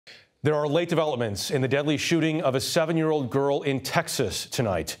There are late developments in the deadly shooting of a 7-year-old girl in Texas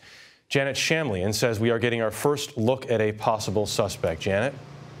tonight. Janet Shamlian says we are getting our first look at a possible suspect. Janet?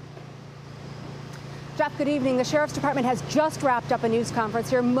 Jeff, good evening. The Sheriff's Department has just wrapped up a news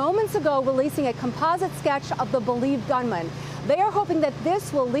conference here moments ago, releasing a composite sketch of the believed gunman. They are hoping that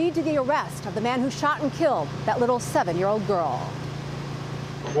this will lead to the arrest of the man who shot and killed that little 7-year-old girl.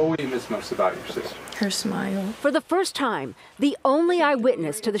 What will you miss most about your sister? Her smile. For the first time, the only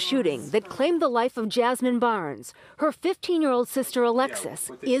eyewitness to the shooting that claimed the life of Jasmine Barnes, her 15-year-old sister Alexis,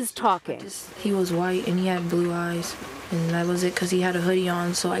 is talking. He was white and he had blue eyes, and that was it because he had a hoodie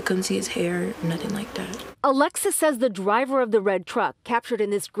on, so I couldn't see his hair, nothing like that. Alexis says the driver of the red truck, captured in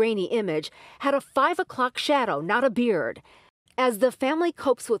this grainy image, had a 5 o'clock shadow, not a beard. As the family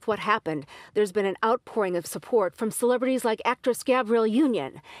copes with what happened, there's been an outpouring of support from celebrities like actress Gabrielle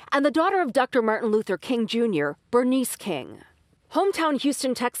Union and the daughter of Dr. Martin Luther King Jr., Bernice King. Hometown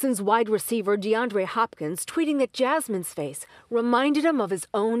Houston Texans wide receiver DeAndre Hopkins tweeting that Jasmine's face reminded him of his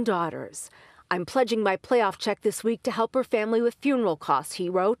own daughter's. "I'm pledging my playoff check this week to help her family with funeral costs," he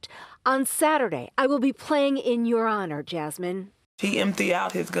wrote. "On Saturday, I will be playing in your honor, Jasmine." He emptied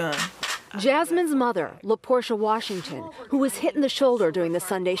out his gun. Jasmine's mother, LaPortia Washington, who was hit in the shoulder during the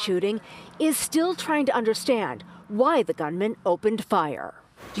Sunday shooting, is still trying to understand why the gunman opened fire.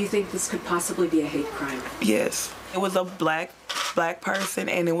 Do you think this could possibly be a hate crime? Yes. It was a black person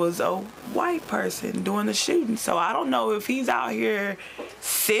and it was a white person doing the shooting. So I don't know if he's out here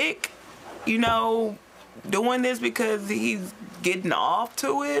sick, doing this because he's getting off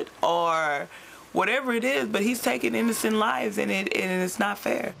to it or whatever it is, but he's taking innocent lives and it's not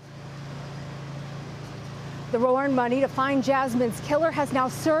fair. The reward money to find Jasmine's killer has now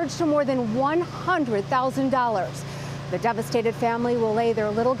surged to more than $100,000. The devastated family will lay their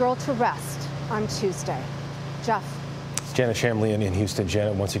little girl to rest on Tuesday. Jeff. Janet Shamlian in Houston.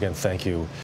 Janet, once again, thank you.